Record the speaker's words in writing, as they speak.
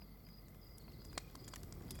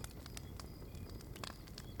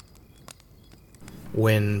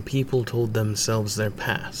When people told themselves their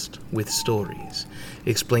past with stories,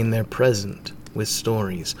 explained their present with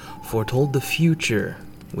stories, foretold the future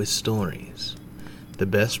with stories, the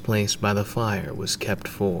best place by the fire was kept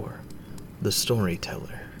for the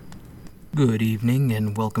storyteller. Good evening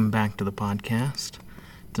and welcome back to the podcast.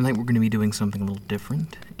 Tonight we're going to be doing something a little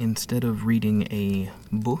different. Instead of reading a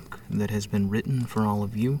book that has been written for all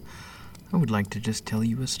of you, I would like to just tell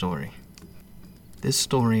you a story. This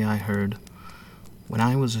story I heard when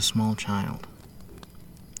I was a small child.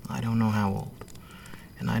 I don't know how old,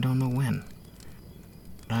 and I don't know when,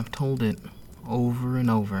 but I've told it over and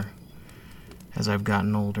over as I've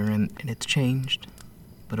gotten older, and it's changed,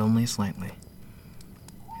 but only slightly.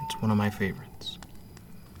 It's one of my favorites.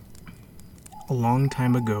 A long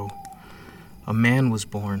time ago, a man was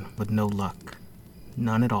born with no luck,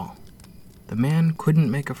 none at all. The man couldn't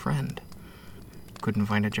make a friend, couldn't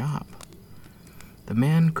find a job. The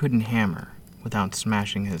man couldn't hammer without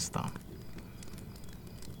smashing his thumb.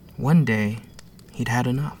 One day, he'd had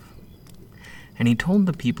enough, and he told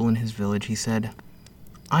the people in his village, he said,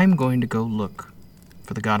 "I'm going to go look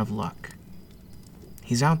for the god of luck.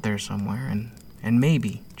 He's out there somewhere, and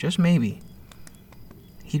maybe, just maybe,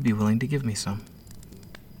 he'd be willing to give me some."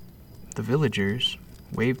 The villagers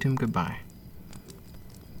waved him goodbye.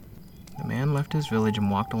 The man left his village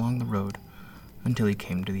and walked along the road until he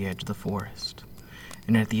came to the edge of the forest.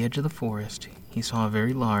 And at the edge of the forest, he saw a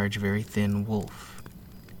very large, very thin wolf.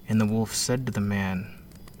 And the wolf said to the man,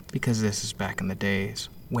 because this is back in the days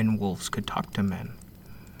when wolves could talk to men,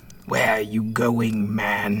 "Where are you going,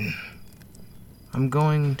 man?" "I'm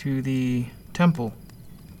going to the temple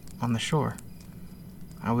on the shore.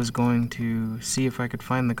 I was going to see if I could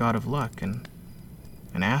find the god of luck and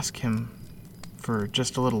ask him for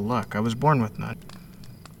just a little luck. I was born with none,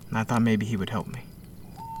 and I thought maybe he would help me."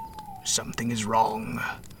 "Something is wrong.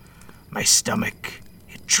 My stomach,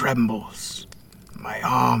 it trembles. My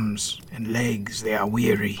arms and legs, they are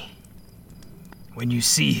weary. When you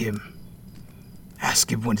see him,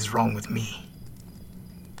 ask him what is wrong with me."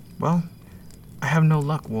 "Well, I have no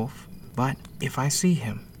luck, wolf, but if I see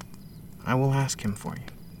him, I will ask him for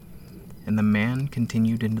you." And the man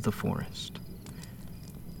continued into the forest.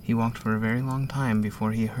 He walked for a very long time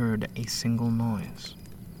before he heard a single noise,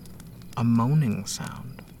 a moaning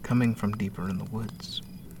sound coming from deeper in the woods.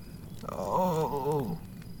 "Oh,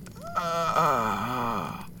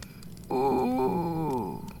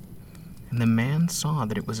 ooh." And the man saw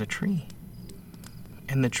that it was a tree.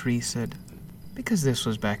 And the tree said, because this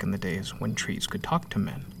was back in the days when trees could talk to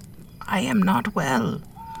men, "I am not well.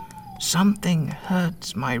 Something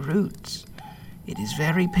hurts my roots. It is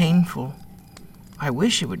very painful. I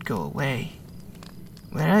wish it would go away.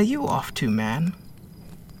 Where are you off to, man?"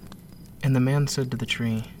 And the man said to the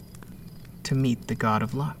tree, "To meet the god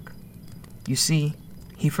of luck. You see,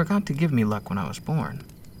 he forgot to give me luck when I was born,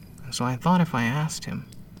 so I thought if I asked him,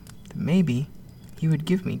 that maybe he would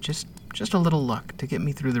give me just a little luck to get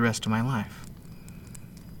me through the rest of my life."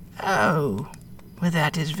 "Oh, well,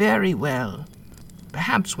 that is very well.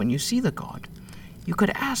 Perhaps when you see the god, you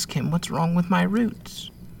could ask him what's wrong with my roots."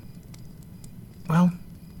 "Well,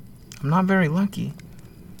 I'm not very lucky,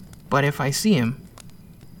 but if I see him,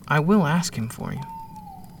 I will ask him for you."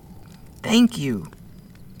 "Thank you."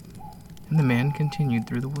 And the man continued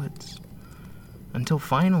through the woods, until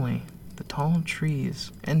finally the tall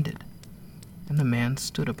trees ended, and the man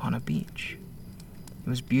stood upon a beach. It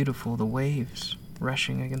was beautiful, the waves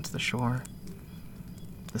rushing against the shore,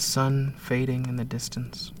 the sun fading in the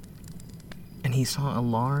distance, and he saw a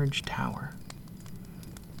large tower.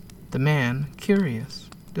 The man, curious,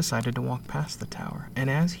 decided to walk past the tower, and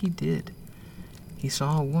as he did, he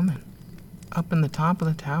saw a woman up in the top of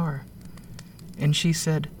the tower, and she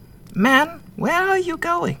said, "Man, where are you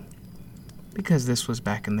going?" Because this was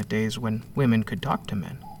back in the days when women could talk to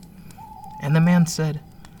men. And the man said,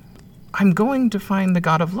 "I'm going to find the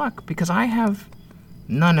god of luck because I have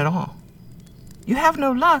none at all." "You have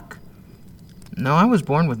no luck?" "No, I was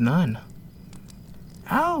born with none."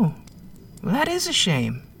 "Oh, well, that is a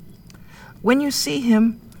shame. When you see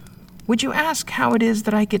him, would you ask how it is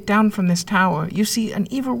that I get down from this tower? You see, an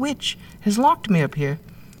evil witch has locked me up here,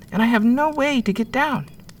 and I have no way to get down."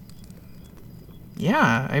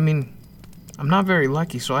 "Yeah, I'm not very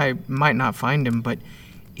lucky, so I might not find him, but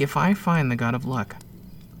if I find the god of luck,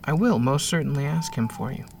 I will most certainly ask him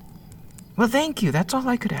for you." "Well, thank you. That's all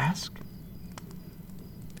I could ask."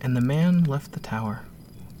 And the man left the tower,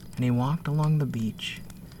 and he walked along the beach,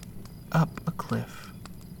 up a cliff,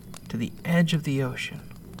 to the edge of the ocean,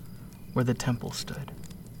 where the temple stood.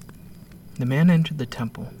 The man entered the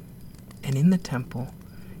temple, and in the temple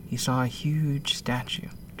he saw a huge statue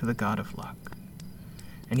to the god of luck.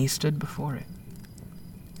 and he stood before it.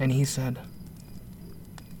 And he said,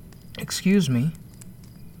 "Excuse me,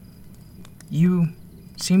 you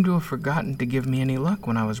seem to have forgotten to give me any luck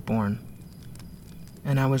when I was born.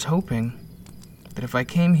 And I was hoping that if I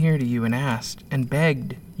came here to you and asked and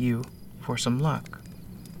begged you for some luck,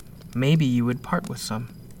 maybe you would part with some,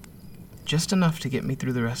 just enough to get me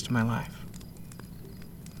through the rest of my life."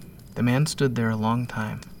 The man stood there a long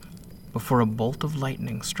time before a bolt of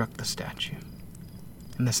lightning struck the statue,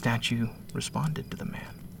 and the statue responded to the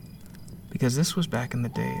man, because this was back in the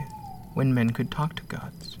day when men could talk to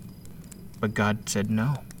gods. But God said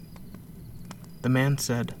no. The man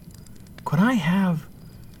said, "Could I have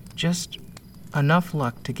just enough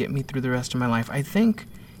luck to get me through the rest of my life? I think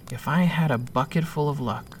if I had a bucket full of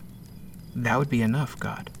luck, that would be enough,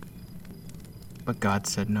 God." But God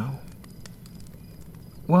said no.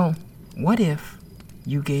 "Well, what if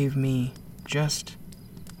you gave me just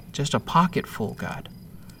a pocket full, God?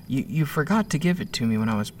 You forgot to give it to me when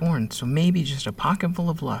I was born, so maybe just a pocket full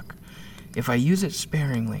of luck. If I use it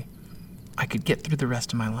sparingly, I could get through the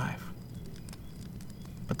rest of my life."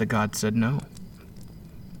 But the God said no.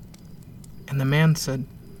 And the man said,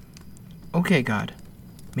 "Okay, God,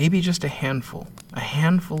 maybe just a handful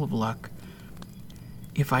of luck.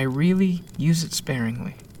 If I really use it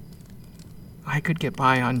sparingly, I could get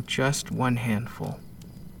by on just one handful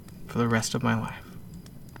for the rest of my life."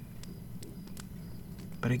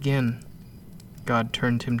 But again, God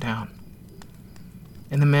turned him down.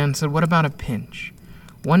 And the man said, "What about a pinch?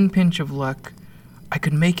 One pinch of luck, I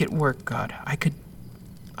could make it work, God. I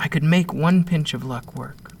could make one pinch of luck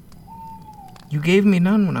work. You gave me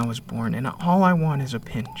none when I was born, and all I want is a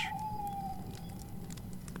pinch."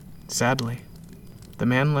 Sadly, the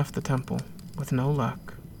man left the temple with no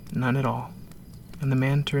luck, none at all. And the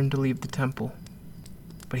man turned to leave the temple,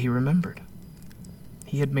 but he remembered.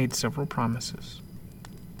 He had made several promises,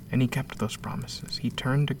 and he kept those promises. He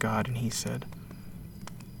turned to God and he said,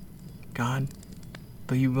 "God,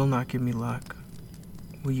 though you will not give me luck,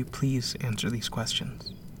 will you please answer these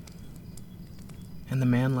questions?" And the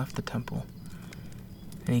man left the temple,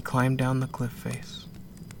 and he climbed down the cliff face,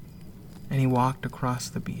 and he walked across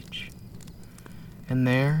the beach. And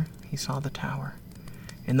there he saw the tower,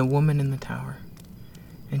 and the woman in the tower.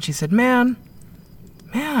 And she said, Man,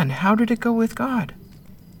 how did it go with God?"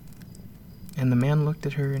 And the man looked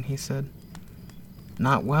at her and he said,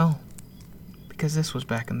 "Not well," because this was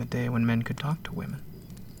back in the day when men could talk to women.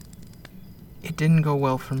 "It didn't go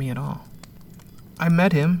well for me at all. I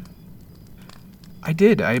met him.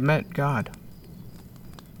 I met God."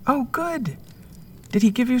 "Oh, good. Did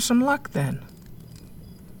he give you some luck then?"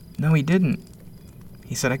 "No, he didn't.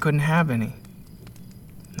 He said I couldn't have any.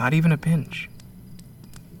 Not even a pinch."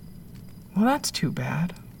 "Well, that's too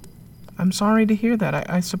bad. I'm sorry to hear that.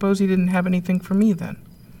 I suppose he didn't have anything for me then."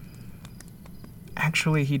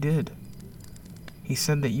 "Actually, he did. He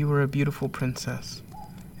said that you were a beautiful princess,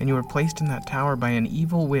 and you were placed in that tower by an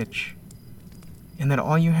evil witch, and that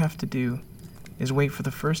all you have to do is wait for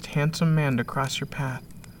the first handsome man to cross your path,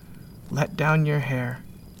 let down your hair.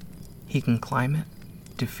 He can climb it,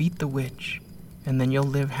 defeat the witch, and then you'll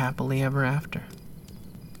live happily ever after."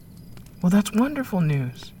 "Well, that's wonderful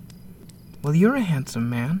news. Well, you're a handsome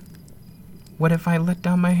man. What if I let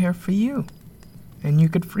down my hair for you, and you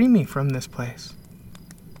could free me from this place?"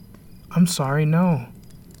 "I'm sorry, no.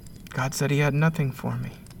 God said he had nothing for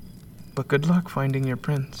me. But good luck finding your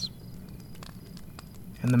prince."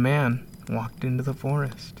 And the man walked into the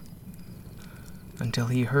forest until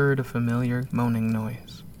he heard a familiar moaning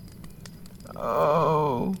noise.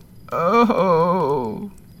 "Oh,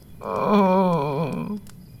 oh, oh."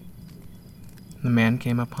 The man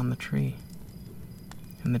came up on the tree,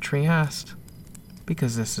 and the tree asked,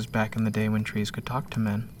 because this is back in the day when trees could talk to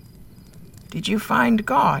men, "Did you find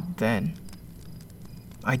God, then?"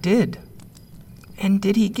 "I did." "And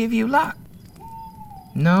did he give you luck?"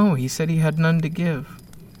 "No, he said he had none to give."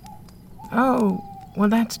 "Oh, well,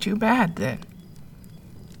 that's too bad, then.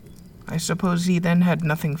 I suppose he then had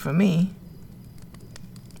nothing for me."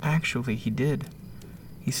 "Actually, he did.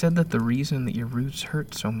 He said that the reason that your roots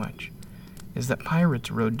hurt so much is that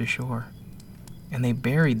pirates rode to shore, and they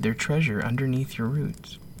buried their treasure underneath your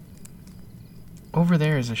roots. Over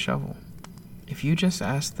there is a shovel. If you just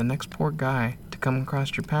ask the next poor guy to come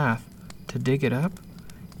across your path to dig it up,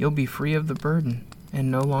 you'll be free of the burden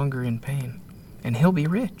and no longer in pain, and he'll be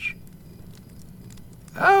rich."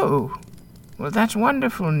 "Oh, well, that's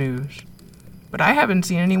wonderful news. But I haven't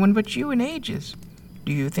seen anyone but you in ages.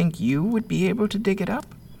 Do you think you would be able to dig it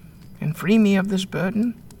up and free me of this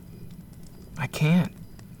burden?" "I can't.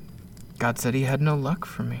 God said he had no luck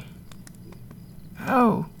for me."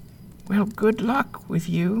 "Oh, Well, good luck with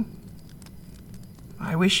you.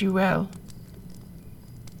 I wish you well.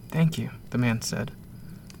 Thank you, the man said,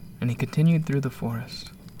 and he continued through the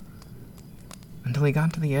forest until he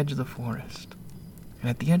got to the edge of the forest. And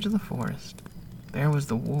at the edge of the forest, there was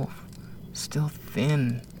the wolf, still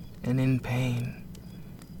thin and in pain.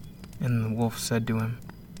 And the wolf said to him,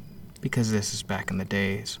 because this is back in the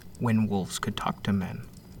days when wolves could talk to men,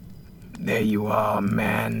 "There you are,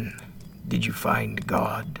 man. Did you find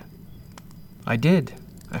God?" "I did.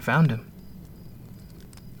 I found him."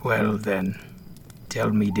 "Well then,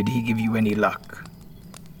 tell me, did he give you any luck?"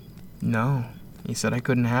 "No, he said I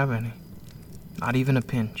couldn't have any. Not even a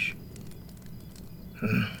pinch."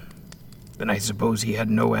 Then I suppose he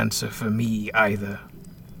had no answer for me either."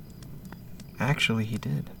 "Actually, he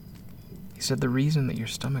did. He said the reason that your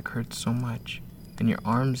stomach hurts so much and your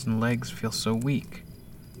arms and legs feel so weak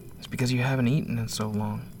is because you haven't eaten in so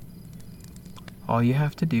long. All you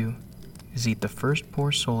have to do is eat the first poor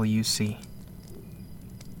soul you see."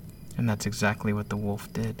 And that's exactly what the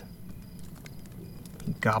wolf did.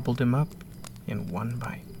 He gobbled him up in one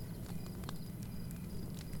bite.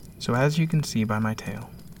 So as you can see by my tale,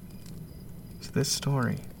 this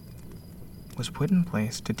story was put in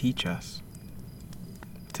place to teach us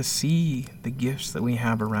to see the gifts that we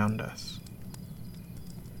have around us.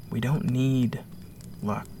 We don't need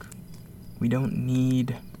luck. We don't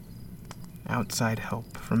need outside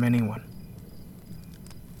help from anyone.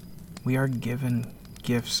 We are given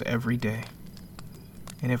gifts every day.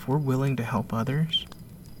 And if we're willing to help others,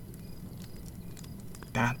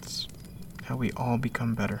 that's how we all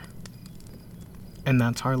become better. And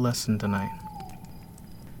that's our lesson tonight.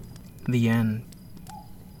 The end.